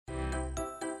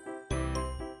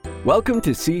Welcome to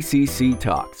CCC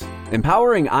Talks,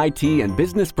 empowering IT and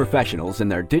business professionals in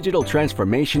their digital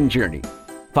transformation journey.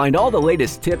 Find all the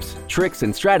latest tips, tricks,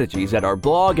 and strategies at our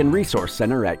blog and resource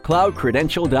center at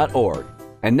cloudcredential.org.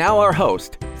 And now our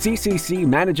host, CCC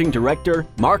Managing Director,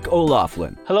 Mark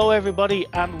O'Loughlin. Hello everybody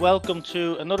and welcome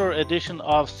to another edition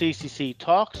of CCC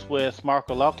Talks with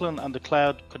Mark O'Loughlin and the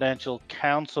Cloud Credential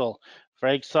Council.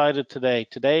 Very excited today.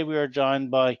 Today we are joined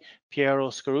by Piero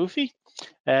Scaruffi.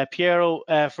 Piero,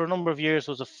 for a number of years,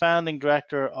 was a founding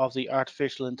director of the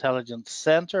Artificial Intelligence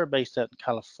Center based out in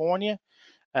California,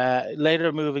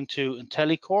 later moving to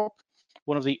IntelliCorp,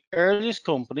 one of the earliest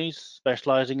companies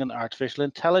specializing in artificial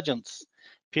intelligence.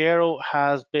 Piero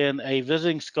has been a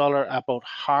visiting scholar at both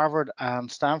Harvard and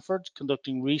Stanford,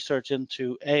 conducting research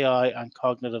into AI and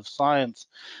cognitive science.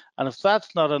 And if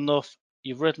that's not enough,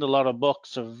 you've written a lot of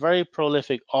books, a very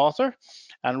prolific author,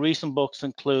 and recent books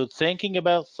include Thinking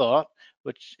About Thought,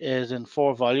 which is in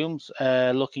 4 volumes,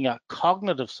 looking at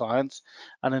cognitive science,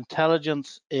 and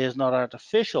Intelligence is Not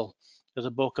Artificial. There's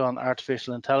a book on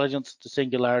artificial intelligence, the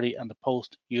singularity, and the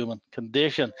post-human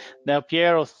condition. Now,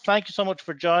 Piero, thank you so much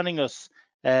for joining us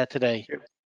today.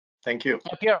 Thank you.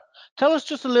 Piero, tell us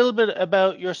just a little bit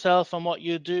about yourself and what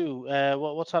you do.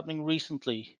 What's happening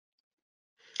recently?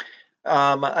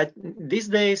 These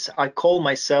days, I call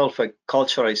myself a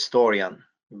cultural historian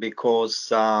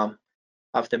because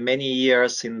after many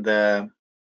years in the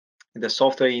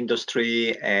software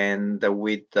industry and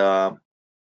with the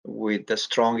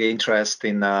strong interest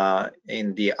in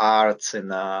the arts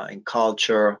and in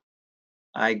culture,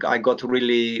 I got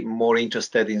really more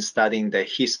interested in studying the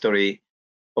history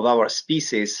of our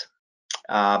species,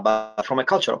 but from a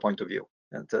cultural point of view.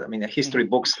 And, I mean, history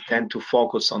books tend to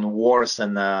focus on wars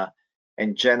and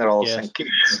generals and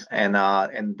kings,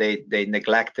 and they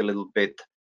neglect a little bit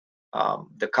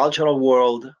the cultural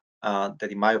world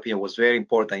that, in my opinion, was very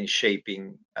important in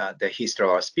shaping the history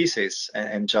of our species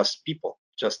and just people,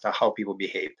 just how people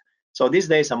behave. So these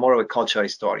days, I'm more of a cultural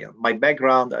historian. My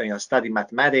background, I studied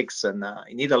mathematics and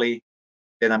in Italy.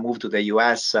 Then I moved to the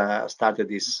US, started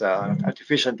this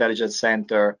artificial intelligence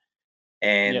center,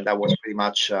 and I was pretty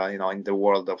much in the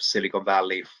world of Silicon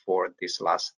Valley for this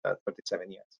last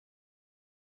 37 years.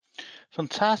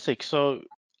 Fantastic. So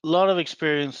a lot of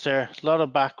experience there, a lot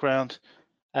of background.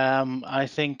 I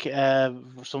think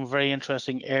some very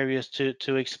interesting areas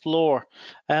to explore.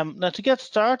 Now, to get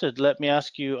started, let me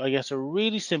ask you, I guess, a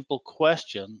really simple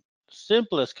question,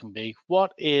 simple as can be.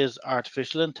 What is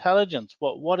artificial intelligence?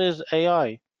 What is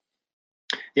AI?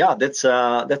 Yeah, that's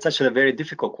actually a very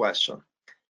difficult question.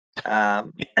 As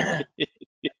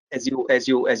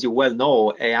you well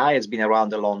know, AI has been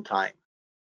around a long time.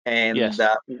 And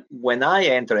when I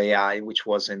entered AI, which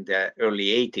was in the early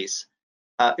 80s,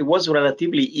 it was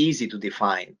relatively easy to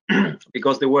define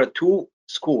because there were 2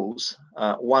 schools.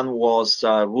 One was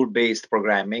rule-based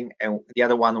programming, and the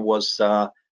other one was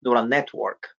neural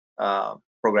network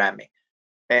programming.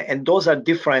 And those are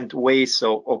different ways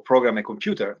of programming a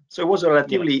computer. So it was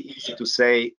relatively easy to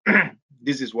say,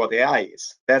 this is what AI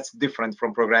is. That's different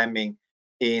from programming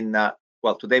in,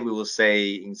 well, today we will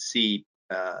say in C,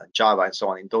 Java, and so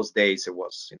on. In those days, it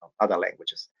was other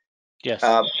languages. Yes.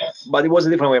 But it was a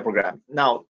different way of programming.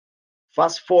 Now,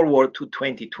 fast forward to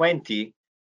 2020,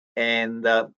 and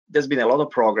there's been a lot of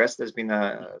progress. There's been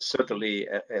certainly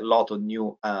a lot of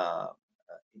new,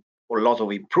 or a lot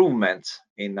of improvements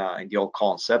in the old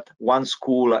concept. One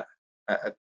school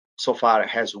so far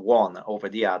has won over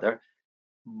the other,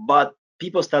 but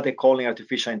people started calling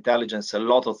artificial intelligence a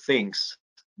lot of things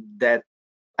that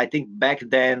I think back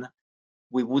then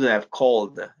we wouldn't have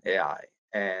called AI.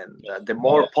 And the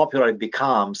more popular it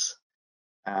becomes,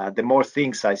 the more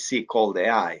things I see called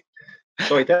AI.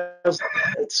 So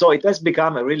it has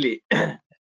become a really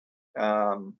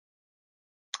a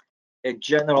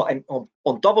general. And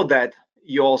on top of that,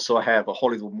 you also have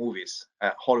Hollywood movies.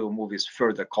 Hollywood movies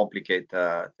further complicate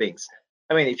things.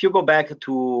 I mean, if you go back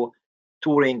to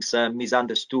Turing's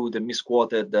misunderstood and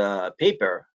misquoted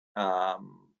paper,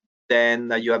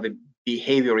 then you have a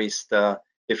behaviorist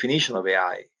definition of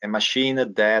AI, a machine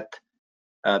that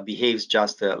behaves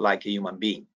just like a human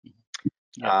being.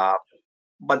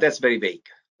 But that's very vague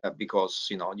because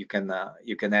you can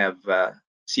have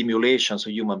simulations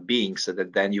of human beings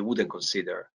that then you wouldn't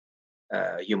consider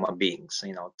human beings.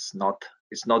 It's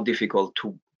not difficult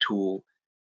to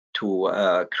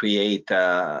create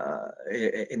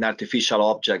an artificial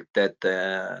object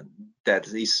that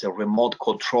is remote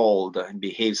controlled and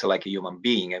behaves like a human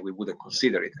being, and we wouldn't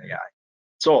consider it AI.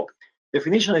 So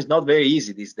definition is not very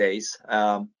easy these days.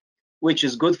 which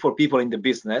is good for people in the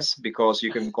business because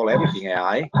you can call everything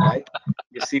AI, right?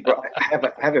 You see,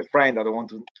 I have a friend, I don't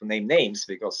want to name names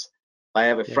because I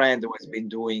have a friend who has been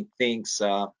doing things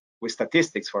with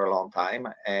statistics for a long time,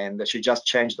 and she just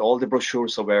changed all the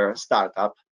brochures of her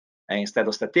startup, and instead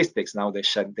of statistics, now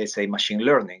they say machine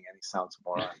learning, and it sounds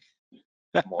more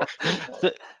more.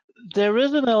 There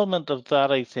is an element of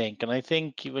that, I think, and I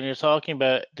think when you're talking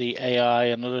about the AI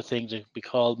and other things that could be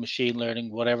called machine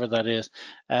learning, whatever that is,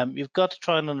 you've got to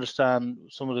try and understand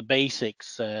some of the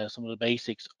basics,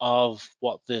 of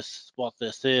what this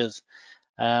is.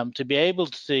 To be able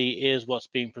to see, is what's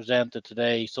being presented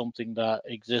today something that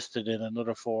existed in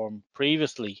another form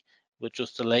previously, with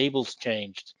just the labels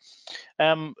changed.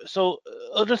 So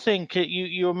other thing,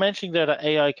 you were mentioning there that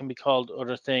AI can be called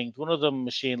other things. One of them,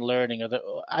 machine learning. Are there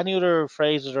any other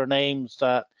phrases or names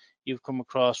that you've come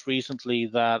across recently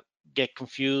that get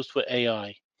confused with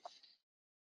AI?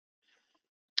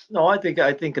 No, I think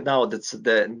now that's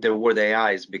the word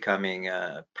AI is becoming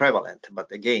prevalent,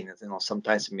 but again,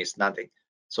 sometimes it means nothing.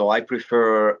 So I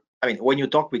prefer. I mean, when you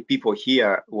talk with people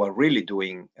here who are really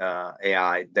doing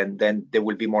AI, then they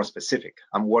will be more specific.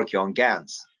 I'm working on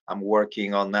GANs. I'm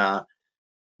working on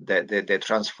the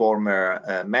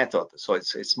transformer method. So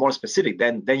it's more specific.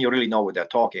 Then you really know what they're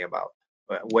talking about.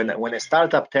 When a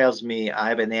startup tells me I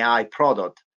have an AI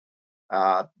product,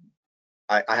 I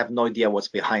have no idea what's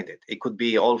behind it. It could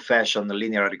be old-fashioned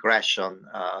linear regression.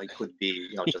 It could be,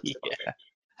 just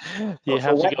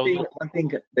So one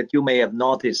thing that you may have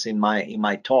noticed in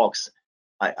my talks,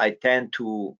 I tend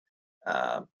to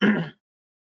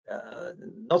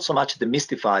not so much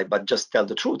demystify, but just tell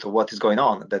the truth of what is going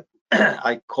on. That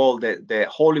I call the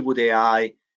Hollywood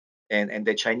AI and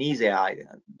the Chinese AI.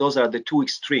 Those are the two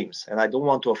extremes, and I don't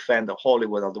want to offend the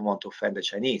Hollywood. I don't want to offend the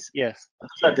Chinese. Yes.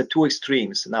 Those are the two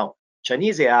extremes. Now,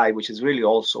 Chinese AI, which is really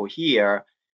also here,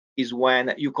 is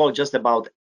when you call just about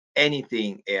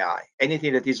anything AI,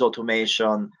 anything that is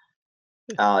automation,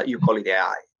 you call it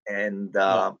AI. And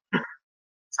sometimes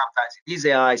it is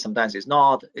AI, sometimes it's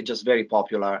not. It's just very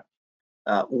popular.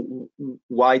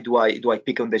 Why do I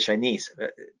pick on the Chinese?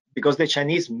 Because the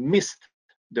Chinese missed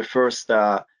the first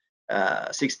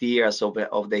 60 years of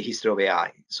the history of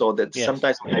AI. So that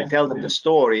sometimes when I tell them the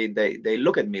story, they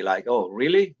look at me like, oh,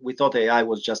 really? We thought AI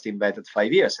was just invented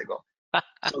 5 years ago.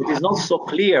 So it is not so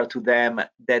clear to them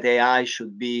that AI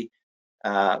should be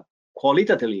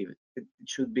qualitatively, it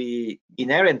should be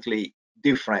inherently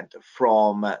different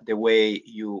from the way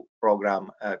you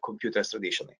program computers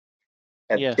traditionally.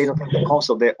 And they don't have the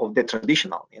concept of the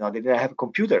traditional. They don't have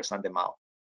computers on the mouth.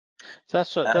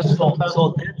 That's an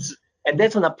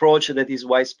approach that is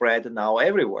widespread now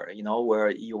everywhere. Where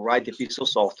you write a piece of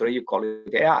software, you call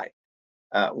it AI.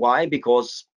 Why?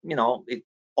 Because it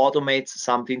automates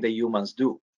something that humans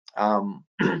do.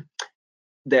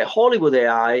 The Hollywood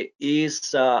AI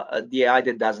is the AI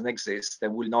that doesn't exist,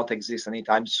 that will not exist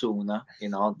anytime soon.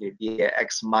 The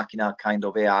ex machina kind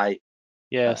of AI.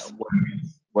 Yes.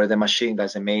 Where the machine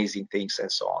does amazing things and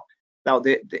so on. Now,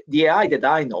 the AI that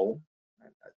I know,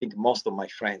 I think most of my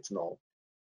friends know,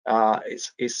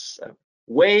 is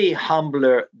way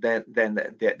humbler than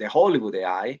the Hollywood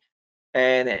AI,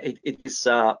 and it is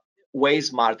way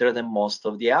smarter than most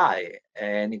of the AI,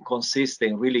 and it consists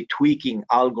in really tweaking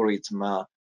algorithm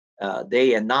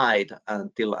day and night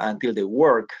until they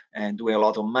work, and doing a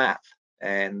lot of math.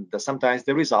 And sometimes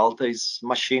the result is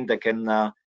machine that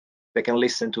can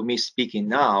listen to me speaking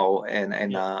now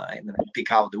and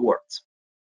pick out the words.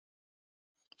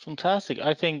 Fantastic.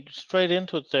 I think straight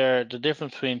into it there, the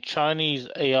difference between Chinese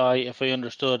AI, if I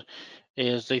understood,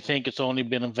 is they think it's only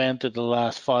been invented the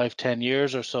last 5-10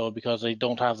 years or so because they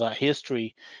don't have that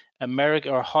history. America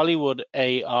or Hollywood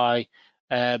AI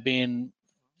being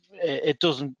it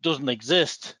doesn't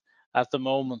exist at the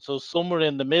moment. So somewhere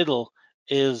in the middle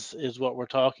is what we're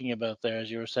talking about there,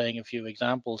 as you were saying a few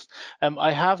examples.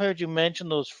 I have heard you mention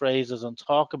those phrases and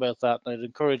talk about that, and I'd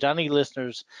encourage any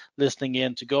listeners listening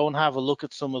in to go and have a look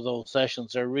at some of those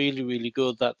sessions. They're really, really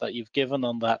good that you've given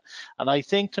on that. And I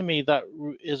think to me that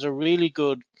is a really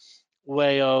good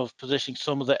way of positioning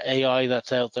some of the AI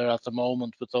that's out there at the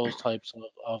moment with those types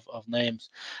of names.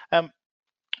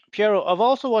 Piero, I've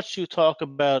also watched you talk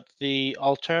about the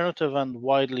alternative and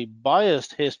widely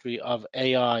biased history of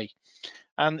AI.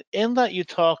 And in that you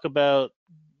talk about,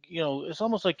 it's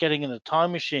almost like getting in a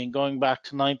time machine, going back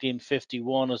to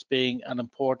 1951 as being an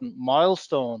important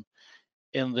milestone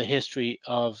in the history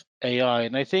of AI.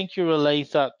 And I think you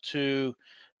relate that to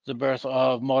the birth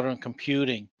of modern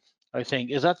computing. I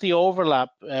think, is that the overlap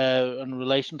in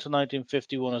relation to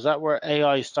 1951? Is that where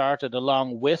AI started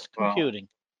along with computing?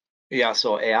 Yeah,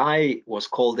 so AI was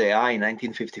called AI in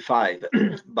 1955,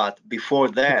 but before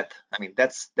that, I mean,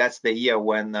 that's the year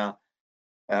when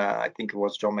I think it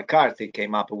was John McCarthy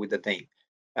came up with the name.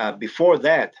 Before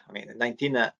that, I mean, maybe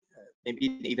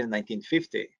even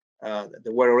 1950,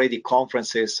 there were already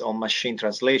conferences on machine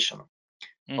translation,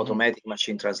 automatic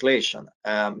machine translation.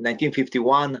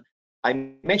 1951, I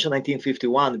mentioned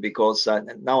 1951 because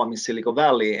now I'm in Silicon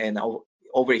Valley, and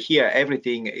over here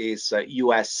everything is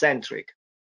US centric.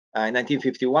 In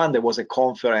 1951, there was a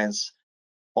conference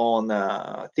on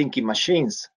thinking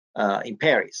machines in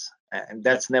Paris, and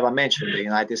that's never mentioned in the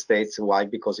United States. Why?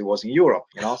 Because it was in Europe,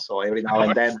 you know. So every now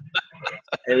and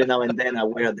then, I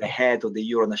wear the hat of the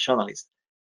Euro nationalist.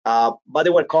 But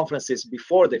there were conferences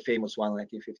before the famous one in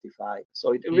 1955.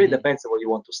 So it really depends on where you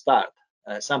want to start.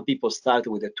 Some people start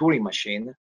with a Turing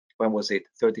machine. When was it?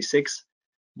 36.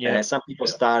 Yeah. Some people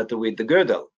start with the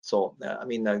Gödel. So I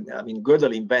mean,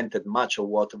 Gödel invented much of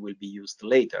what will be used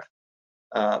later.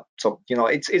 So you know,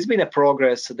 it's been a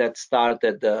progress that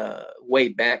started way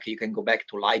back. You can go back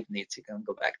to Leibniz. You can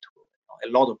go back to a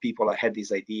lot of people had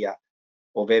this idea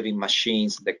of having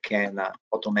machines that can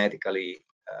automatically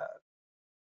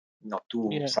not do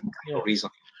some kind of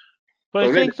reasoning. But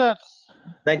I think that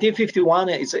 1951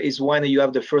 is when you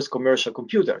have the first commercial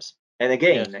computers. And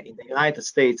again, in the United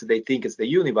States, they think it's the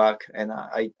Univac, and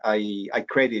I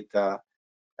credit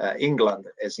England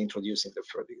as introducing the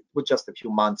first. With just a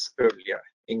few months earlier,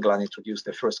 England introduced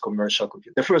the first commercial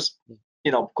computer, the first,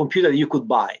 you know, computer you could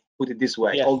buy. Put it this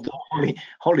way, although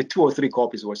only 2 or 3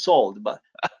 copies were sold, but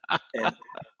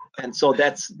and so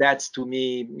that's to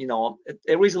me, you know,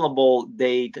 a reasonable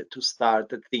date to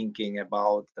start thinking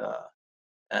about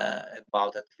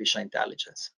artificial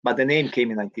intelligence. But the name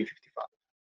came in 1955.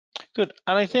 Good.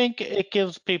 And I think it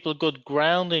gives people good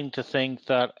grounding to think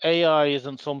that AI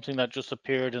isn't something that just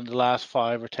appeared in the last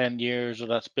 5 or 10 years, or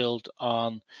that's built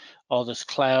on all this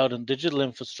cloud and digital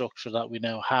infrastructure that we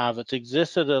now have. It's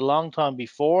existed a long time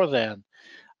before then.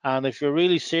 And if you're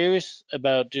really serious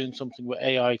about doing something with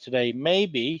AI today,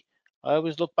 maybe, I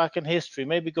always look back in history,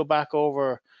 maybe go back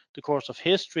over the course of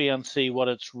history and see what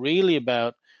it's really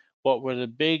about. What were the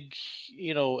big,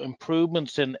 you know,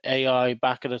 improvements in AI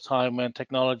back at a time when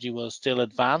technology was still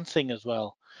advancing as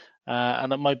well?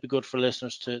 And it might be good for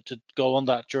listeners to go on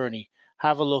that journey.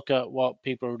 Have a look at what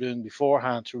people are doing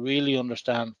beforehand to really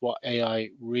understand what AI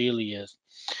really is.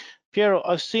 Piero,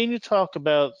 I've seen you talk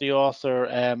about the author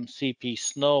C.P.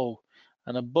 Snow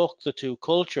and a book, The Two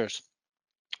Cultures,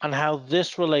 and how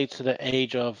this relates to the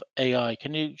age of AI.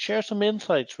 Can you share some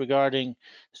insights regarding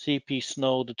C.P.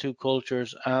 Snow, The Two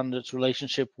Cultures, and its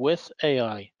relationship with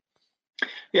AI?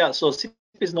 Yeah, so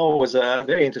C.P. Snow was a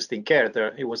very interesting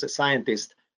character. He was a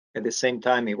scientist. At the same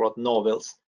time, he wrote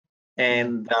novels.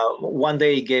 And one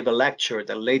day he gave a lecture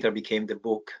that later became the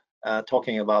book,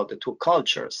 talking about the two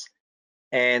cultures.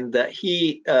 And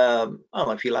he, I don't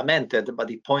know if he lamented, but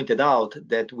he pointed out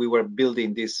that we were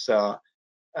building this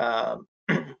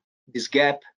this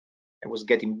gap. It was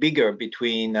getting bigger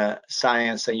between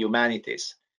science and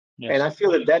humanities. Yes. And I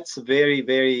feel that that's very,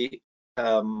 very,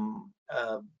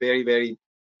 very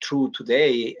true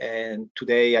today. And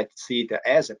today I see it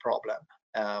as a problem.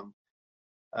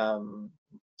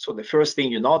 So the first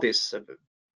thing you notice,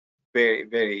 very,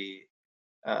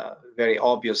 very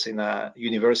obvious in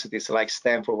universities like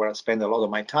Stanford, where I spend a lot of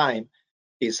my time,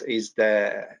 is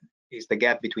the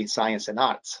gap between science and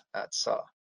arts. That's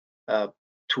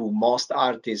to most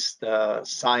artists,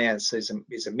 science is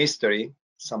a mystery.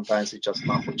 Sometimes it's just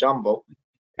mumbo jumbo,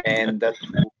 and that to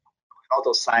a lot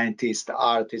of scientists,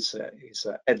 art is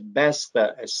at best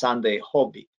a Sunday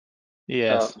hobby.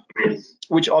 Yes.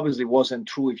 Which obviously wasn't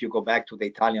true if you go back to the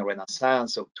Italian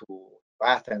Renaissance or to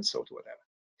Athens or to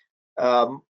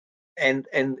whatever. And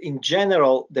in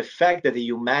general, the fact that the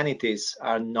humanities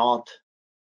are not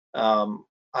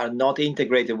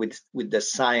integrated with the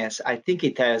science, I think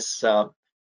it has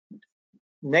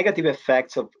negative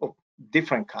effects of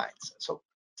different kinds. So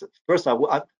first,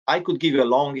 I could give you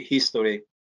a long history,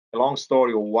 a long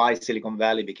story of why Silicon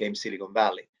Valley became Silicon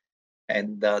Valley,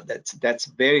 and that's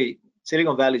very.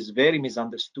 Silicon Valley is very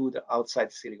misunderstood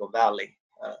outside Silicon Valley.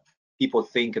 People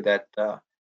think that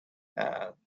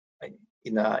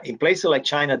in places like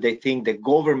China, they think the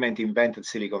government invented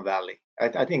Silicon Valley.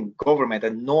 I think government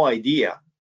had no idea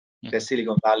that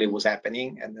Silicon Valley was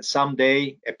happening. And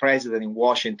someday, a president in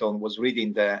Washington was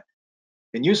reading the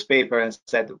newspaper and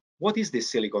said, "What is this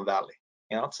Silicon Valley?"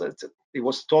 You know, so it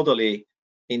was totally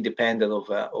independent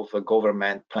of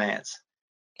government plans.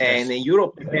 Yes. And in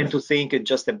Europe, they tend to think it's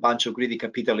just a bunch of greedy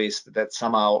capitalists that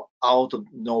somehow out of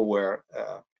nowhere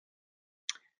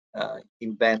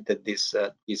invented this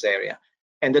area.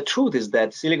 And the truth is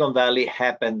that Silicon Valley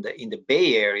happened in the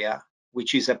Bay Area,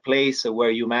 which is a place where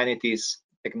humanities,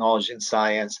 technology, and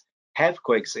science have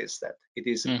coexisted. It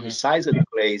is precisely the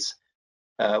place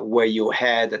where you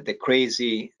had the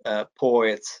crazy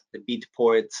poets, the beat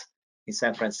poets in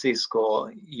San Francisco.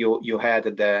 You had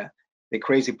the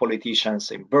crazy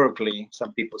politicians in Berkeley.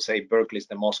 Some people say Berkeley is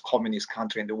the most communist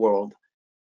country in the world.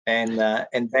 And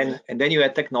then you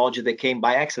had technology that came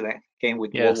by accident, came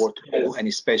with World War II, and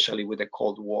especially with the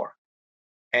Cold War.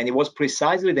 And it was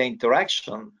precisely the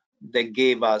interaction that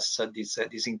gave us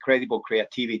this incredible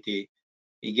creativity.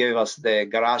 It gave us the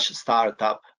garage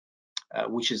startup,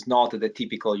 which is not the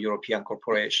typical European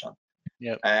corporation.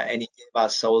 And it gave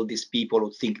us all these people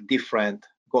who think different,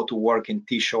 go to work in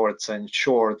t-shirts and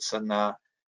shorts,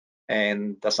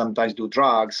 and sometimes do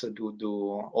drugs,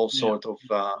 do all sorts of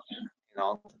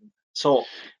So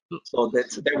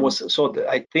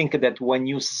I think that when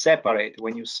you separate,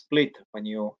 when you split, when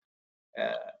you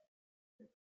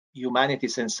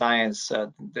humanities and science,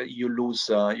 you lose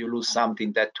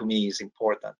something that to me is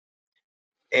important.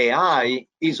 AI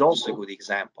is also a good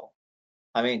example.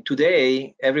 I mean,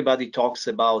 today everybody talks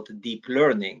about deep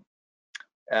learning,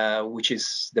 which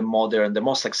is the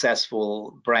most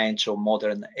successful branch of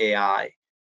modern AI.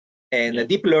 And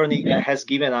deep learning has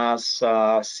given us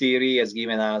Siri, has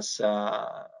given us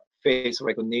face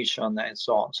recognition, and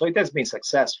so on. So it has been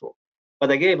successful.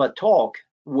 But I gave a talk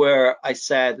where I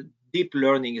said deep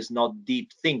learning is not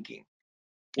deep thinking.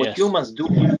 What humans do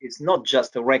is not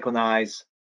just to recognize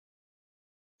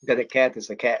that a cat is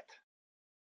a cat.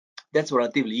 That's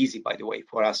relatively easy, by the way,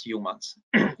 for us humans.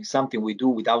 It's something we do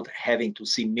without having to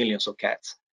see millions of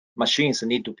cats. Machines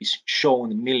need to be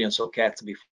shown millions of cats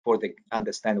before they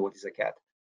understand what is a cat.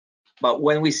 But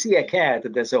when we see a cat,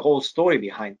 there's a whole story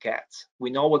behind cats. We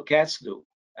know what cats do,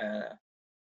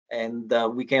 and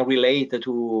we can relate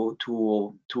to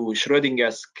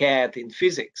Schrodinger's cat in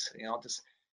physics.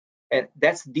 And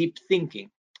that's deep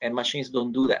thinking, and machines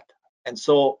don't do that. And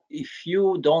so, if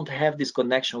you don't have this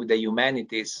connection with the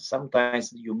humanities,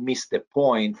 sometimes you miss the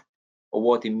point of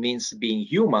what it means being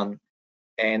human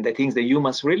and the things that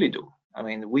humans really do. I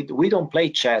mean, we don't play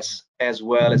chess as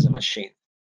well as a machine.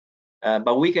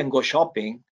 But we can go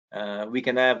shopping, we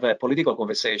can have a political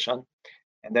conversation,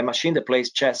 and the machine that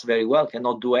plays chess very well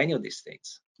cannot do any of these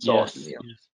things. So,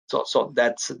 so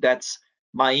that's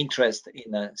my interest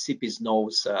in C.P.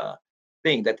 Snow's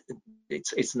thing. That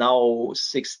it's now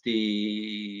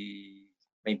 60,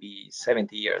 maybe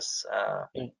 70 years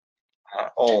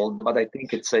old, but I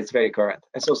think it's very current.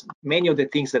 And so many of the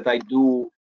things that I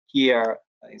do here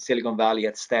in Silicon Valley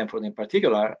at Stanford in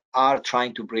particular are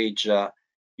trying to bridge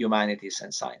humanities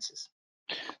and sciences.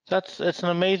 It's an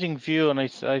amazing view, and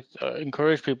I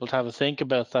encourage people to have a think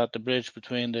about that, the bridge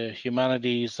between the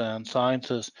humanities and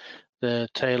sciences, the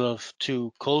tale of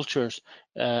two cultures,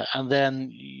 and then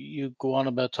you go on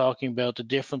about talking about the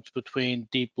difference between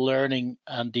deep learning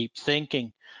and deep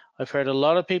thinking. I've heard a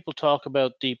lot of people talk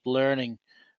about deep learning,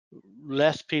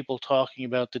 less people talking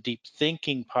about the deep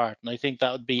thinking part, and I think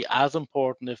that would be as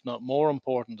important, if not more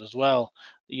important as well.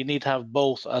 You need to have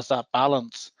both as that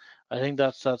balance. I think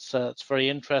that's very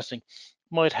interesting.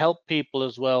 Might help people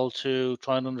as well to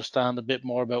try and understand a bit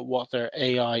more about what their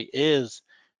AI is.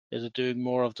 Is it doing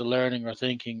more of the learning or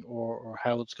thinking, or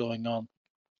how it's going on?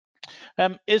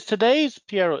 Is today's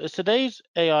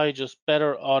AI just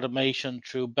better automation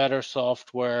through better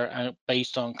software and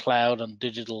based on cloud and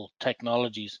digital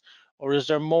technologies, or is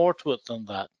there more to it than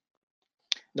that?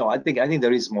 No, I think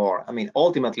there is more. I mean,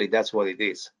 ultimately, that's what it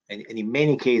is, and in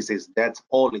many cases, that's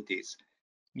all it is.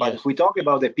 But if we talk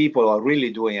about the people who are really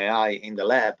doing AI in the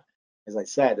lab, as I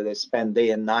said, they spend day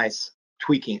and nights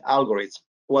tweaking algorithms.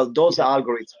 Well, those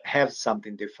algorithms have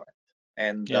something different,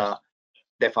 and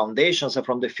the foundations are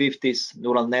from the 50s.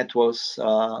 Neural networks.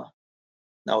 Now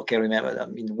I can remember. I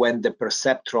mean, when the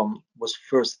perceptron was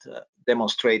first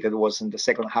demonstrated was in the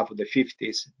second half of the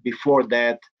 50s. Before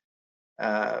that,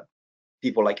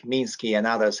 people like Minsky and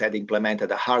others had implemented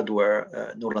the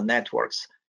hardware neural networks.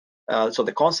 So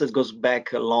the concept goes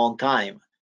back a long time.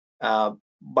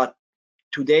 But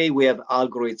today we have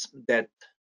algorithms that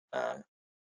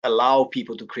allow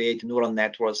people to create neural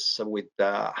networks with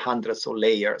hundreds of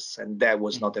layers, and that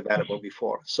was not available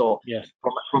before. So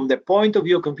from the point of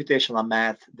view of computational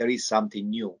math, there is something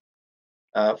new.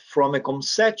 From a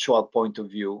conceptual point of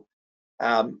view,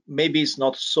 maybe it's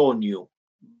not so new,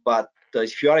 but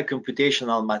if you are a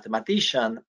computational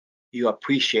mathematician, you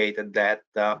appreciate that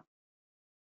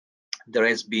there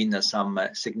has been some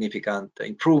significant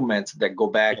improvements that go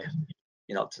back.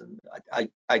 You know,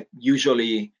 I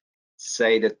usually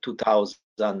say that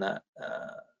 2000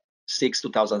 2006,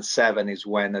 2007 is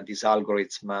when this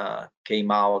algorithm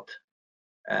came out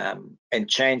and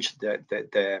changed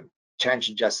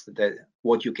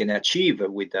what you can achieve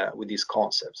with these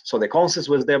concepts. So the concepts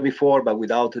was there before, but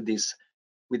without the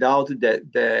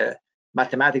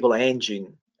mathematical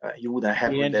engine, you wouldn't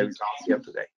have the results here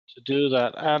today. To do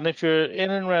that, and if you're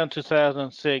in and around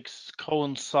 2006,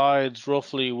 coincides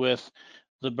roughly with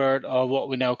the birth of what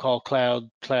we now call cloud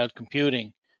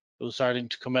computing. It was starting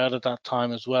to come out at that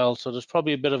time as well. So there's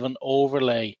probably a bit of an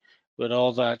overlay with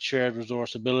all that shared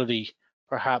resourceability,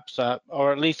 perhaps,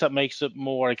 or at least that makes it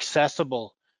more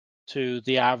accessible to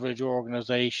the average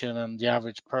organization and the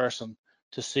average person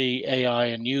to see AI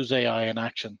and use AI in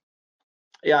action.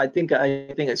 Yeah, I think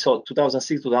so.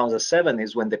 2006, 2007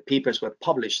 is when the papers were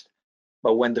published,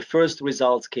 but when the first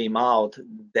results came out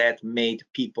that made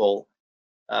people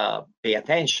pay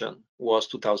attention was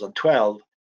 2012,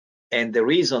 and the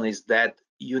reason is that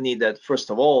you needed, first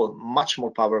of all, much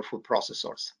more powerful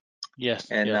processors.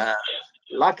 Yes. And yes.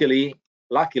 Luckily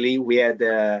we had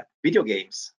video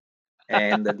games,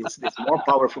 and these more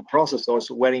powerful processors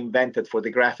were invented for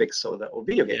the graphics of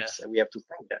video games. Yes. We have to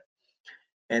thank that.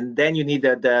 And then you need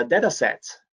the data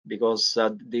sets, because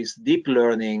this deep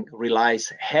learning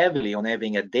relies heavily on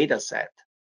having a data set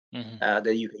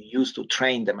that you can use to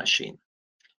train the machine.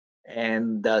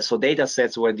 And so data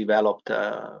sets were developed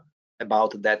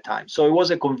about that time. So it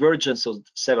was a convergence of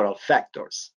several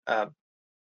factors,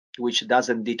 which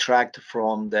doesn't detract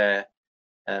from the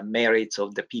merits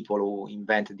of the people who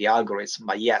invented the algorithm.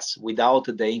 But yes, without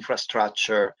the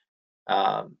infrastructure,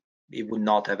 it would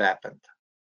not have happened.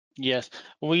 Yes,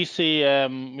 we see,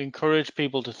 we encourage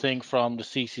people to think from the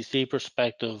CCC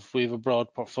perspective. We have a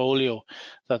broad portfolio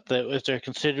that if they're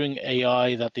considering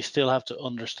AI, that they still have to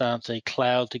understand, say,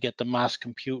 cloud to get the mass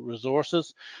compute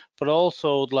resources, but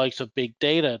also the likes of big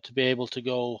data to be able to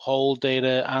go hold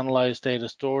data, analyze data,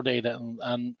 store data,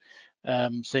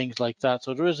 and things like that.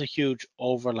 So there is a huge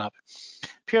overlap.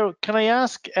 Piero, can I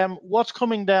ask, what's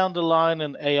coming down the line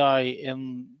in AI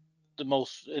in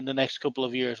the next couple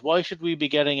of years? Why should we be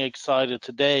getting excited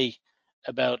today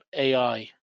about AI?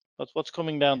 What's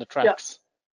coming down the tracks?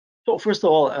 Yeah. So first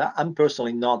of all, I'm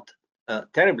personally not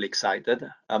terribly excited.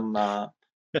 I'm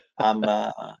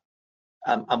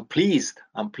pleased.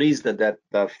 I'm pleased that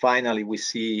finally we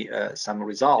see some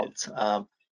results. I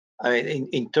mean,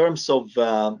 in terms of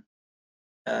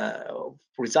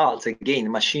results,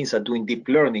 again, machines are doing deep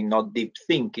learning, not deep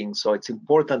thinking. So it's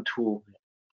important to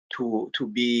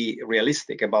be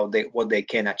realistic about what they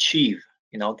can achieve.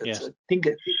 You know, yes. think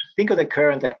of the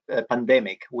current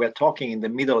pandemic. We're talking in the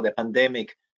middle of the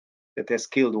pandemic that has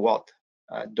killed what?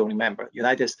 I don't remember.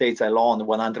 United States alone,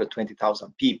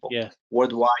 120,000 people. Yes.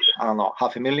 Worldwide, I don't know,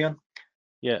 500,000.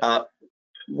 Yeah.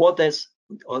 What is?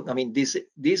 I mean,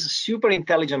 these super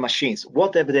intelligent machines.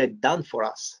 What have they done for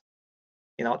us?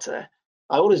 You know,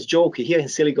 I always joke here in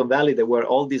Silicon Valley there were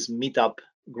all these meetup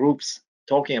groups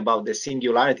talking about the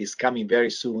singularities coming very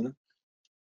soon.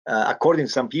 According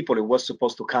to some people, it was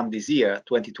supposed to come this year,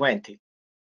 2020.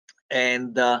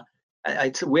 And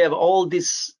we have all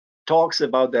these talks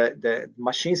about the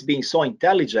machines being so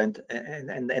intelligent,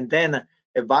 and then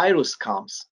a virus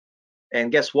comes.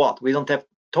 And guess what? We don't have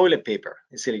toilet paper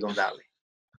in Silicon Valley.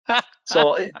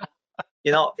 So,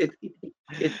 you know,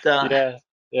 yeah.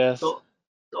 Yes. So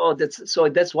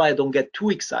that's why I don't get too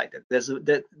excited. There's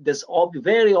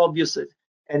very obvious,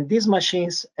 and these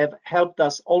machines have helped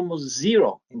us almost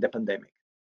zero in the pandemic.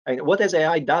 I mean, what has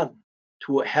AI done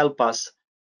to help us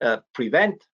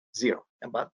prevent zero,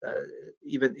 but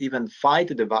even fight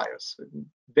the virus?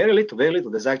 Very little, very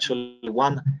little. There's actually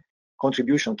one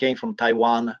contribution came from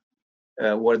Taiwan,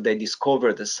 where they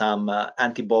discovered some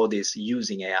antibodies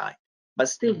using AI, but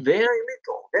still very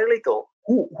little, very little.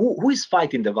 Who is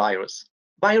fighting the virus?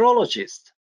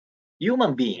 Virologists,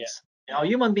 human beings. Yeah. You know,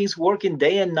 human beings working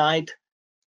day and night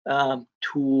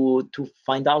to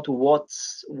find out what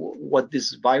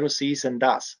this virus is and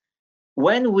does.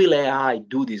 When will AI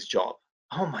do this job?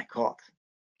 Oh my God!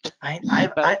 I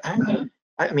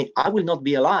mean, I will not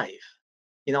be alive.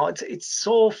 You know, it's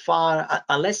so far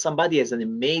unless somebody has an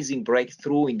amazing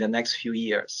breakthrough in the next few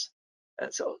years.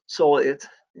 So it's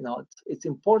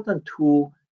important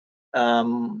to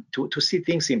see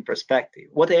things in perspective.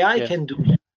 What AI can do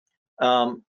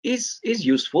is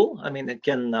useful. I mean, it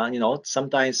can,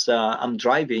 sometimes I'm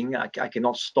driving, I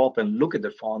cannot stop and look at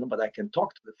the phone, but I can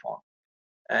talk to the phone.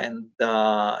 And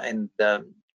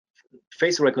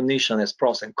face recognition has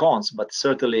pros and cons, but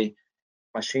certainly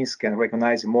machines can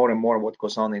recognize more and more what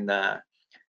goes on in a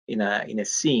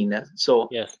scene. So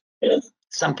yes.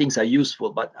 Some things are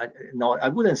useful, but I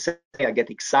wouldn't say I get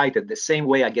excited the same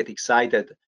way I get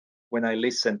excited when I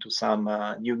listen to some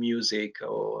new music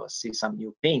or see some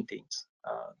new paintings.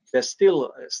 It's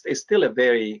still a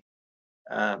very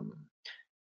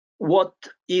what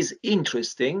is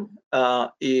interesting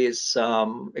is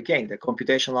again the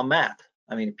computational math.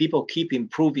 I mean, people keep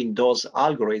improving those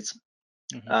algorithms.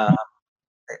 Mm-hmm.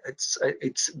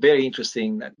 It's very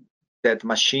interesting that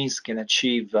machines can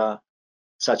achieve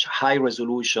such high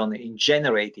resolution in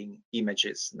generating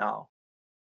images now.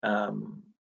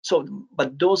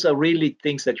 But those are really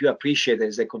things that you appreciate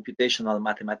as a computational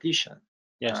mathematician.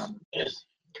 Yes. Yes.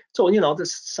 So,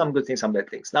 there's some good things, some bad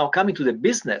things. Now, coming to the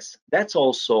business, that's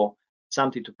also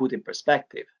something to put in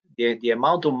perspective. The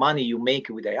amount of money you make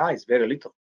with AI is very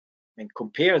little. I mean,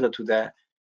 compared to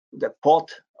the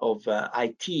pot of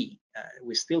IT,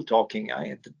 we're still talking.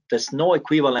 There's no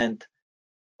equivalent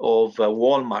of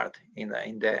Walmart in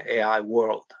the AI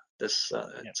world. It's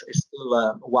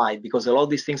still why? Because a lot of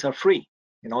these things are free.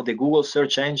 The Google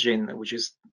search engine, which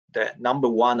is the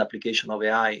 #1 application of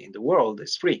AI in the world,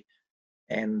 is free.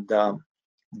 And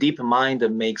DeepMind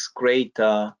makes great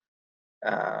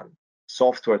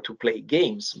software to play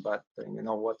games, but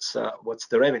what's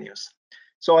the revenues?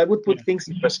 So I would put things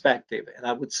in perspective, and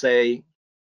I would say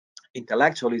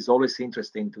intellectually it's always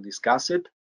interesting to discuss it.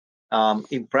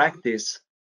 In practice,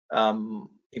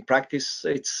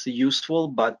 it's useful,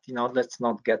 but let's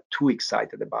not get too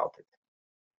excited about it.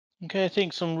 Okay, I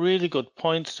think some really good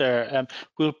points there.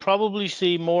 We'll probably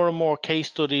see more and more case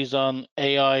studies on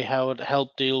AI, how it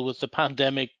helped deal with the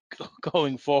pandemic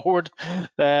going forward.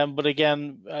 But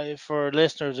again, for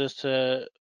listeners, is to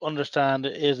understand,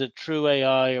 is it true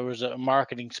AI or is it a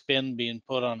marketing spin being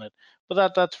put on it?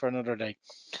 But that's for another day.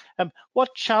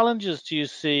 What challenges do you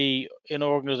see in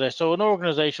organizations? So an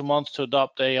organization wants to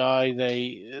adopt AI,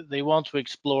 they want to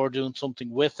explore doing something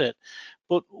with it.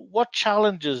 But what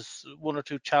challenges, one or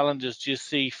two challenges, do you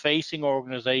see facing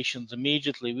organizations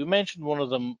immediately? We mentioned one of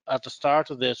them at the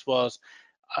start of this was,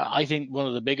 I think one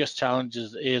of the biggest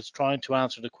challenges is trying to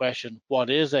answer the question, what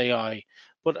is AI?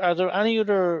 But are there any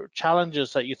other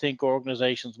challenges that you think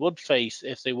organizations would face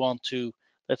if they want to,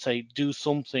 let's say, do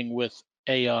something with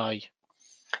AI?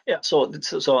 Yeah, so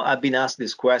I've been asked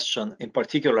this question in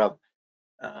particular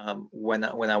when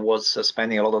I was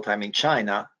spending a lot of time in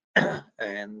China,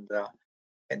 and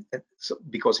so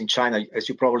because in China, as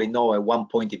you probably know, at one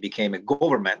point it became a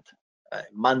government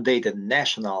mandated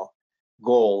national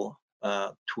goal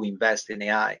to invest in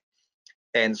AI,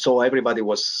 and so everybody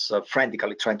was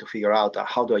frantically trying to figure out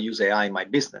how do I use AI in my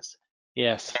business.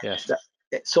 Yes.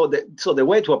 So the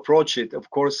way to approach it, of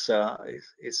course,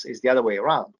 is the other way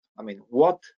around. I mean,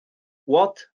 what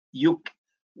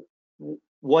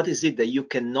is it that you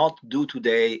cannot do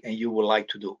today and you would like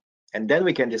to do, and then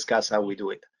we can discuss how we do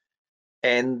it.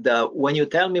 And when you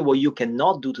tell me what you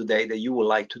cannot do today that you would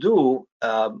like to do,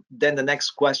 then the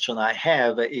next question I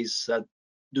have is,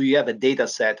 do you have a data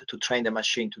set to train the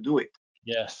machine to do it?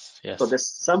 Yes. So there's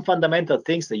some fundamental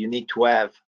things that you need to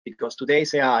have, because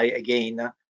today's AI,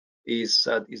 again, is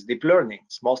deep learning.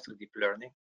 It's mostly deep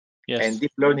learning. Yes. And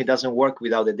deep learning doesn't work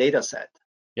without a data set.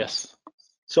 Yes.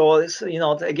 So it's,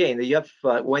 again, you have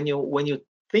when you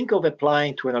think of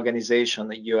applying to an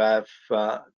organization, you have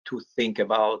to think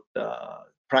about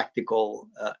practical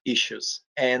issues.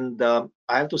 And I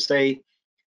have to say,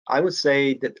 I would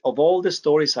say that of all the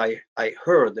stories I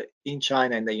heard in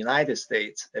China and the United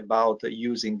States about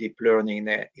using deep learning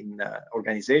in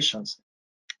organizations,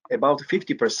 about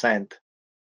 50%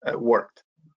 worked.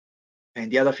 And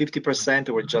the other 50%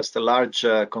 were just large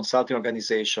consulting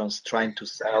organizations trying to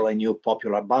sell a new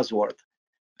popular buzzword,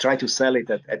 try to sell it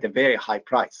at a very high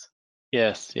price.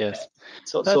 Yes.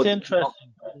 So that's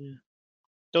interesting.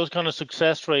 Those kind of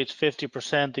success rates,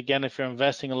 50%. Again, if you're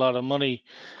investing a lot of money,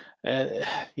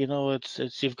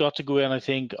 it's you've got to go in, I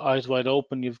think, eyes wide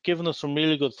open. You've given us some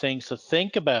really good things to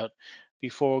think about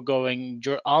before going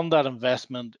on that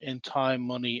investment in time,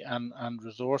 money, and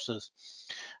resources.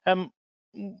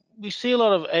 We see a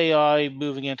lot of AI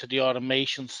moving into the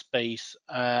automation space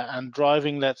and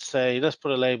driving, let's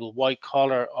put a label, white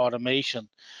collar automation.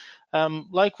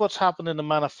 Like what's happened in the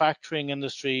manufacturing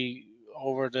industry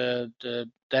over the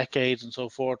decades and so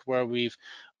forth, where we've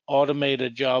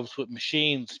automated jobs with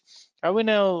machines.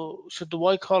 Should the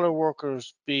white collar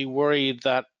workers be worried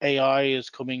that AI is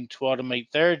coming to automate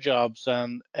their jobs?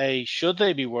 And A, should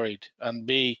they be worried? And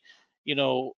B,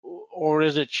 or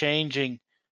is it changing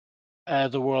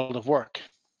the world of work?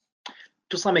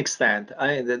 To some extent,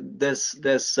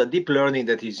 there's deep learning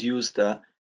that is used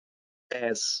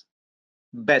as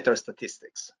better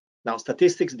statistics. Now,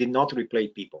 statistics did not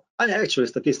replace people. Actually,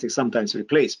 statistics sometimes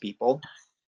replace people.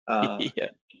 Yeah.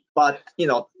 but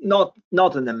not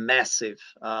on a massive,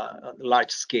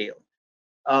 large scale.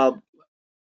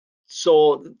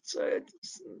 So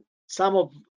some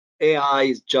of AI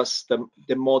is just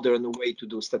the modern way to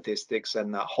do statistics,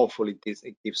 and hopefully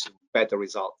it gives you better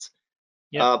results.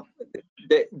 Yeah.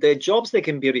 The jobs that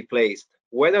can be replaced,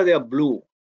 whether they are blue,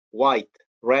 white,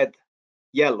 red,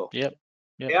 yellow, Yep.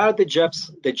 they are the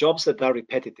jobs that are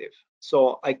repetitive.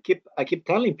 So I keep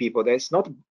telling people that it's not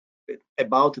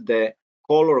about the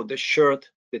color of the shirt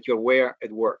that you wear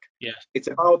at work. Yes. It's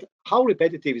about how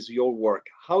repetitive is your work.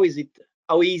 How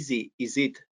easy is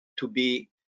it to be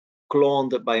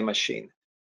cloned by a machine?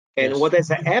 And Yes. what has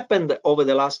happened over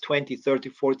the last 20, 30,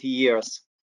 40 years,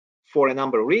 for a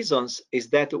number of reasons, is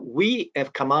that we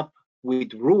have come up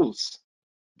with rules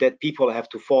that people have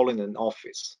to follow in an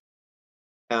office.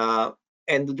 And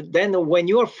then when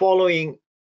you are following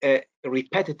a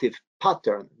repetitive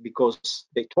pattern because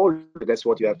they told you that's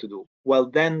what you have to do, well,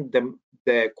 then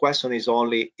the question is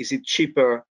only, is it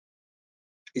cheaper?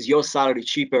 Is your salary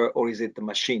cheaper, or is it the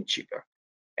machine cheaper?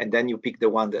 And then you pick the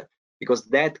one because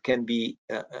that can be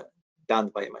done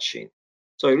by a machine.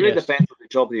 So it really Yes. depends on the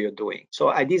job that you're doing. So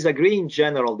I disagree in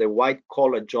general that white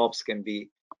collar jobs can be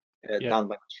done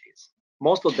by machines.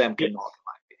 Most of them cannot.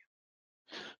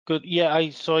 Good. Yeah,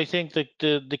 I think that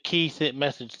the key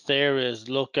message there is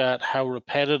look at how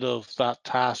repetitive that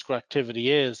task or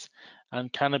activity is,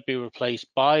 and can it be replaced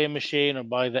by a machine or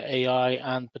by the AI,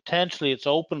 and potentially it's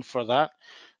open for that.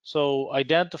 So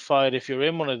identify it if you're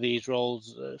in one of these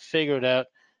roles, figure it out,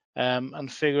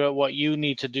 and figure out what you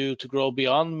need to do to grow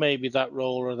beyond maybe that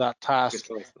role or that task,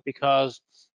 because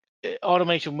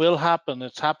automation will happen.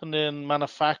 It's happened in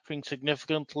manufacturing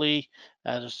significantly,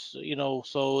 and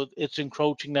so it's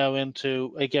encroaching now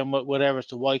into, again, whatever it's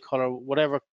the white collar,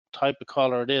 whatever type of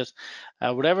collar it is,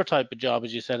 whatever type of job,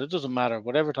 as you said, it doesn't matter.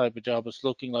 Whatever type of job, it's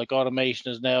looking like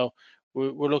automation is now.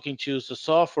 We're looking to use the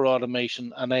software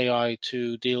automation and AI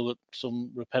to deal with some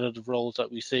repetitive roles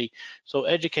that we see. So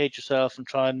educate yourself and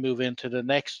try and move into the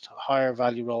next higher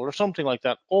value role or something like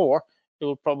that, or it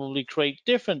will probably create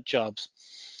different jobs.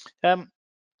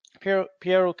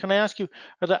 Piero, can I ask you,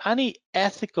 are there any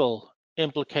ethical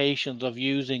implications of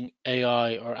using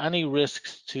AI or any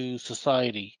risks to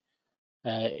society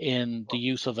in the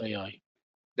use of AI?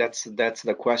 That's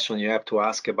the question you have to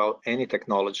ask about any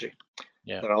technology.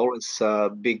 Yeah. There are always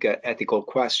big ethical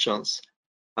questions.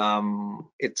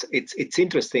 It's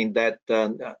interesting that,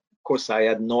 of course, I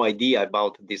had no idea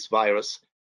about this virus.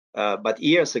 But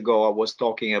years ago, I was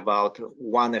talking about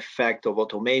one effect of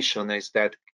automation is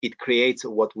that it creates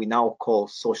what we now call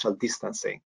social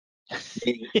distancing.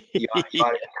 You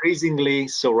are increasingly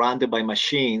surrounded by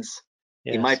machines.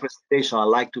 Yes. In my presentation, I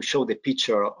like to show the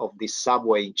picture of this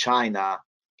subway in China.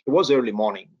 It was early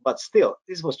morning, but still,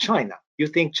 this was China. You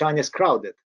think China is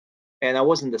crowded. And I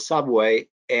was in the subway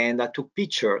and I took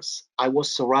pictures. I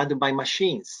was surrounded by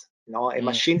machines. A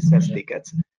machine sells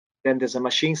tickets. Then there's a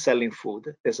machine selling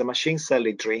food. There's a machine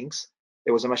selling drinks.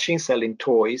 There was a machine selling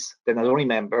toys. Then I don't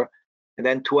remember. And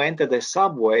then to enter the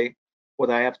subway, what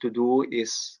I have to do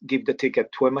is give the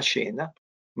ticket to a machine.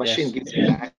 Machine gives it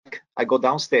back. I go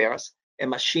downstairs. A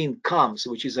machine comes,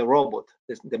 which is a robot.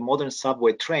 The modern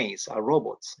subway trains are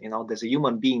robots. There's a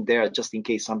human being there just in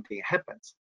case something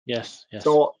happens. Yes.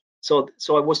 So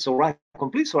I was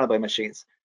completely surrounded by machines.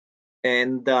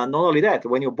 And not only that,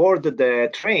 when you board the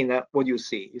train, what do you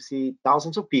see? You see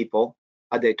thousands of people.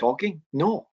 Are they talking?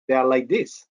 No, they are like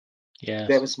this. Yes.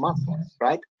 They have a smartphone,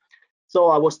 right? So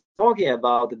I was talking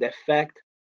about the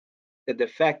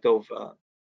effect of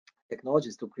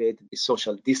technologies to create this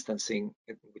social distancing,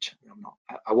 which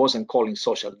I wasn't calling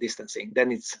social distancing.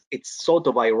 Then it's sort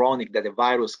of ironic that a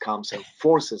virus comes and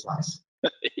forces us.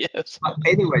 Yes. But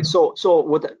anyway, so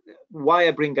why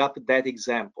I bring up that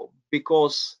example?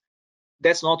 Because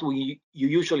that's not what you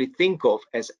usually think of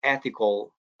as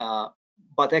ethical,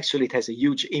 but actually it has a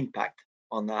huge impact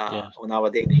on our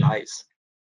daily lives.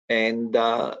 And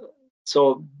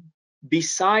so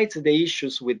besides the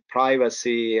issues with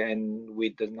privacy and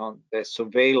with the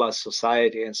surveillance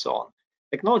society and so on,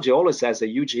 technology always has a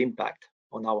huge impact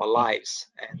on our lives.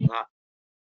 And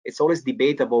it's always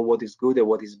debatable what is good and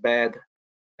what is bad.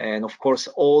 And of course,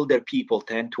 older people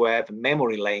tend to have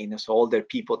memory lane, so older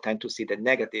people tend to see the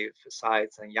negative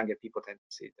sides, and younger people tend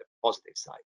to see the positive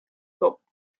side. So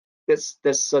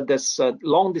there's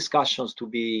long discussions to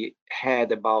be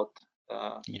had about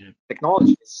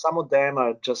technology. Some of them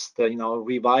are just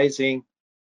revising,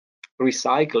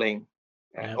 recycling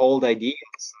old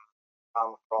ideas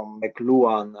from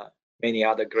McLuhan, many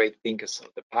other great thinkers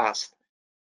of the past.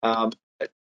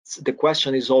 the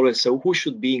question is always, so who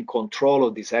should be in control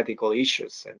of these ethical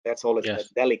issues? And that's always Yes.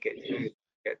 that delicate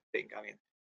thing. I mean,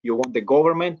 you want the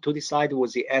government to decide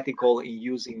was it ethical in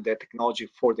using the technology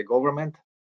for the government?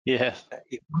 Yes.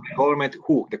 If the government,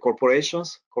 who? The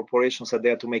corporations? Corporations are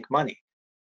there to make money.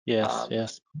 Yes.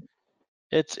 Yes.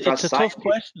 It's a tough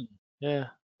question. Yeah.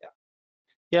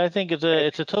 Yeah, I think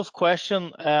it's a tough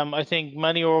question. I think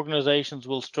many organizations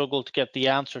will struggle to get the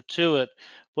answer to it,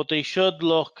 but they should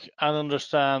look and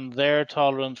understand their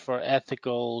tolerance for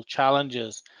ethical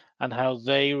challenges and how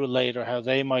they relate or how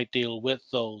they might deal with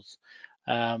those,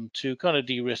 to kind of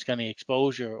de-risk any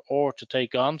exposure or to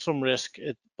take on some risk.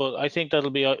 But I think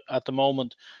that'll be at the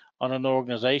moment on an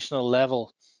organizational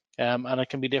level, and it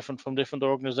can be different from different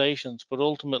organizations. But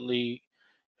ultimately,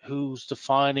 who's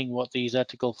defining what these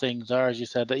ethical things are, as you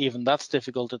said, even that's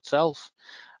difficult itself.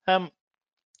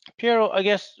 Piero, I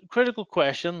guess critical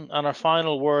question and our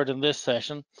final word in this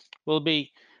session will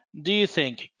be, do you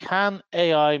think, can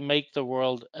AI make the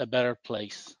world a better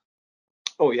place?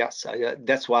 Oh yes,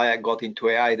 that's why I got into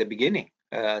AI at the beginning.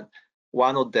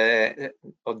 One of the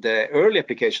early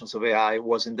applications of AI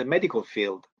was in the medical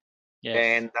field. Yes.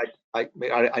 And I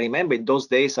remember in those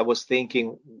days I was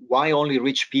thinking, why only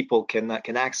rich people can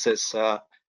access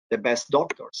the best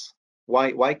doctors?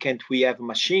 Why can't we have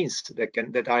machines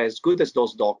that are as good as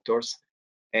those doctors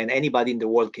and anybody in the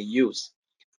world can use?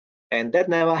 And that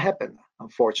never happened,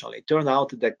 unfortunately. It turned out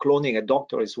that cloning a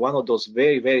doctor is one of those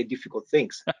very, very difficult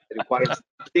things. It requires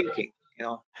thinking. You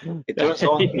know, it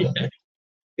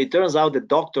turns out that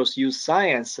doctors use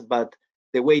science, but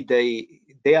the way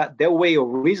their way of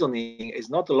reasoning is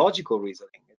not a logical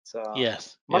reasoning.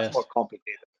 It's much more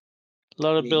complicated. A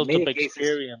lot of built-up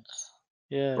experience.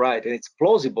 Yeah. Right, and it's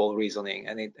plausible reasoning,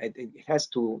 and it has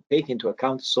to take into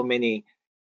account so many.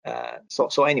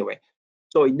 So anyway,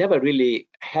 so it never really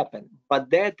happened. But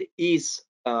that is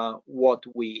what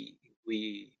we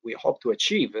hope to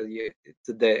achieve.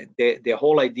 The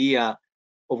whole idea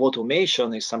of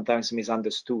automation is sometimes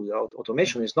misunderstood.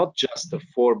 Automation is not just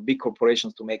for big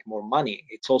corporations to make more money.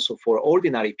 It's also for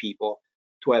ordinary people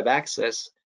to have access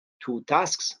to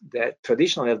tasks that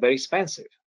traditionally are very expensive.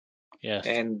 Yes.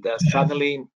 And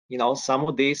suddenly, you know, some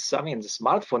of these, I mean, the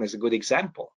smartphone is a good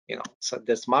example. You know, so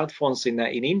the smartphones in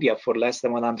India for less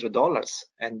than $100,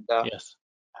 and yes,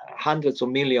 hundreds of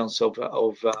millions of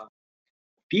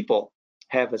people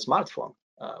have a smartphone.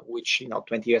 Which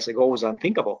 20 years ago was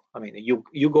unthinkable. I mean,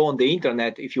 you go on the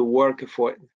internet if you work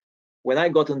for. When I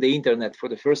got on the internet for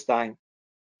the first time,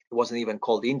 it wasn't even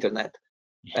called the internet.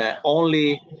 Yeah.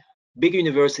 Only big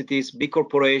universities, big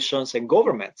corporations, and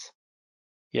governments.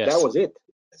 Yes. That was it.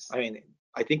 I mean,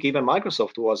 I think even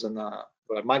Microsoft wasn't.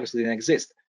 Well, Microsoft didn't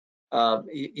exist.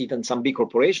 Even some big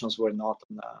corporations were not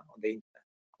on the internet.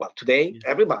 Well, today,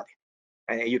 everybody,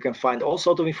 and you can find all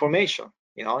sorts of information.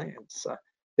 You know, it's.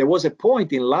 There was a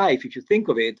point in life, if you think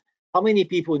of it, how many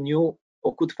people knew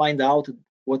or could find out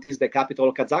what is the capital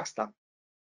of Kazakhstan?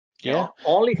 Yeah. You know,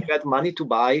 only if you had money to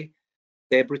buy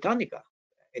the Britannica.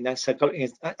 And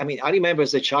I mean, I remember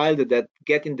as a child that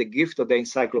getting the gift of the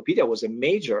encyclopedia was a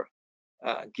major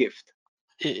gift.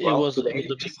 It was a big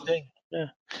thing. Yeah.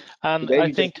 And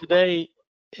I think today,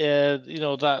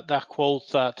 that quote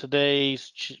that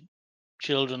today's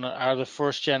children are the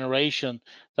first generation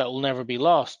that will never be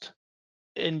lost,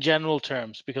 in general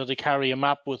terms, because they carry a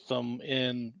map with them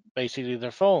in basically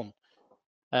their phone.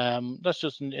 That's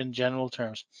just in general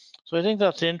terms. So I think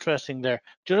that's interesting there.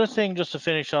 The other thing, just to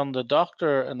finish on the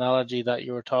doctor analogy that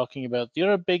you were talking about, the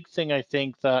other big thing I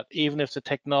think that even if the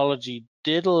technology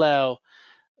did allow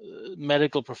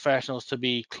medical professionals to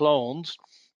be clones,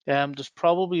 there's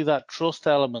probably that trust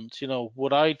element. You know,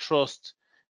 would I trust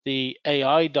the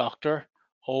AI doctor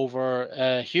over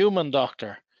a human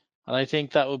doctor? And I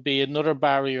think that would be another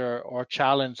barrier or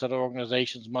challenge that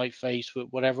organizations might face with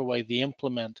whatever way they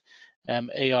implement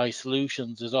AI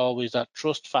solutions, is always that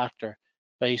trust factor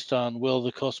based on will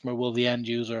the customer, will the end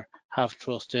user have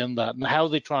trust in that, and how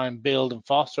they try and build and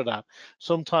foster that.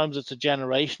 Sometimes it's a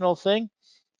generational thing,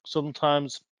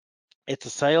 sometimes it's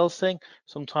a sales thing,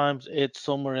 sometimes it's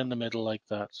somewhere in the middle like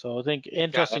that. So I think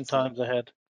interesting times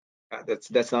ahead.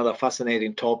 That's another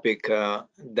fascinating topic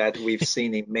that we've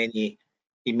seen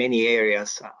in many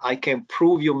areas. I can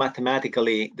prove you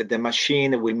mathematically that the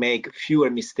machine will make fewer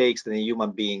mistakes than a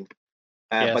human being,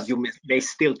 yes. But you may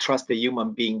still trust the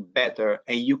human being better,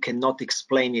 and you cannot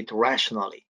explain it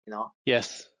rationally. You know.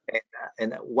 Yes.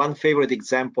 And one favorite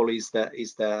example is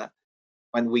the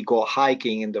when we go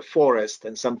hiking in the forest,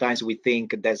 and sometimes we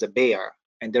think there's a bear,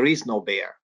 and there is no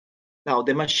bear. Now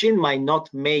the machine might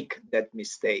not make that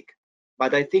mistake,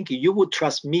 but I think you would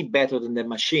trust me better than the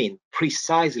machine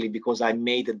precisely because I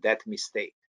made that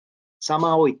mistake.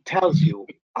 Somehow it tells you,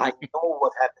 I know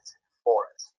what happens in the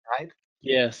forest, right?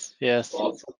 Yes.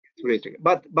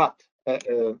 But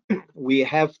we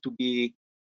have to be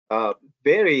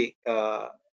very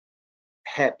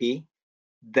happy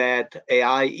that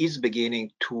AI is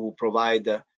beginning to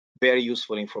provide very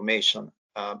useful information.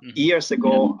 Years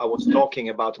ago, I was talking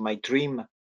about my dream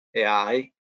AI.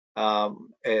 I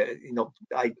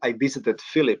visited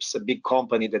Philips, a big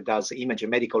company that does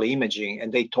medical imaging,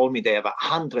 and they told me they have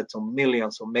hundreds of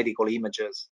millions of medical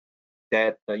images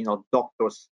that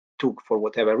doctors took for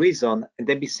whatever reason, and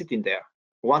they'd be sitting there.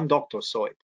 One doctor saw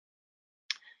it.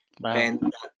 Wow.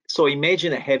 And so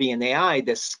imagine having an AI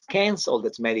that scans all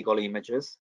those medical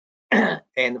images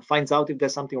and finds out if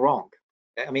there's something wrong.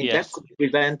 I mean, yes.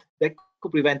 that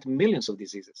could prevent millions of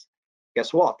diseases.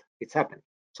 Guess what? It's happened.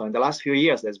 So in the last few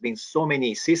years, there's been so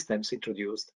many systems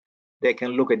introduced. They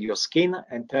can look at your skin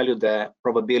and tell you the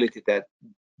probability that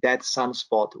that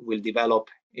sunspot will develop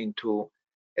into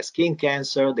a skin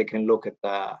cancer. They can look at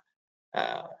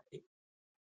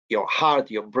your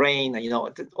heart, your brain,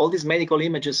 all these medical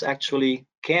images actually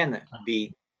can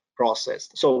be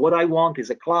processed. So what I want is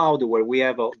a cloud where we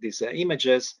have all these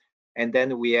images, and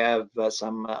then we have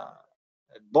some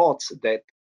bots that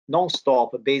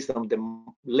non-stop, based on the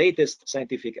latest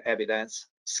scientific evidence,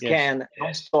 scan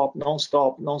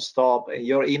non-stop.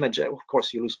 Your image, of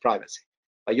course, you lose privacy,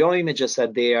 but your images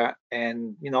are there,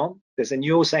 and there's a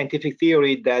new scientific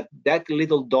theory that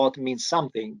little dot means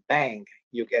something. Bang,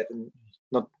 you get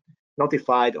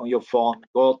notified on your phone.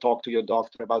 Go talk to your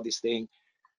doctor about this thing.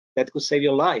 That could save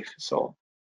your life. So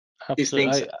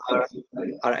Absolutely. These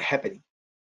things are happening.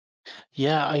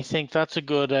 Yeah, I think that's a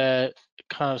good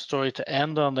kind of story to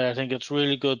end on there. I think it's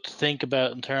really good to think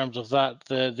about in terms of that,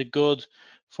 the good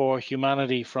for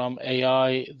humanity from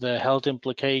AI, the health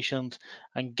implications,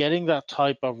 and getting that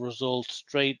type of result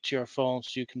straight to your phone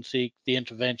so you can seek the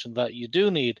intervention that you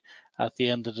do need at the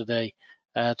end of the day.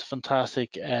 It's a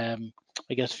fantastic,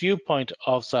 I guess, viewpoint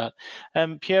of that.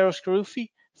 Piero Scaruffi,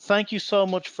 thank you so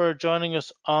much for joining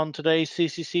us on today's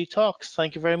CCC Talks.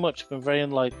 Thank you very much. It's been very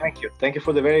enlightening. Thank you. Thank you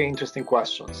for the very interesting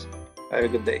questions. Have a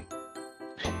good day.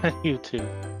 You too.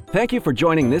 Thank you for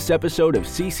joining this episode of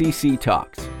CCC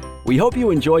Talks. We hope you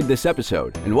enjoyed this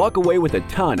episode and walk away with a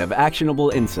ton of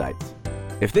actionable insights.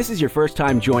 If this is your first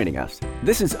time joining us,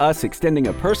 this is us extending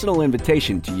a personal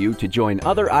invitation to you to join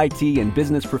other IT and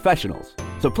business professionals.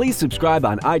 So please subscribe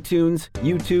on iTunes,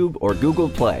 YouTube, or Google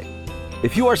Play.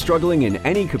 If you are struggling in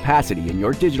any capacity in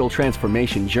your digital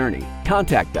transformation journey,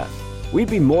 contact us. We'd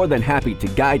be more than happy to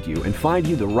guide you and find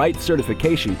you the right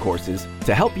certification courses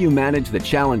to help you manage the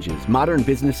challenges modern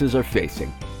businesses are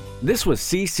facing. This was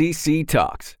CCC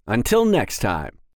Talks. Until next time.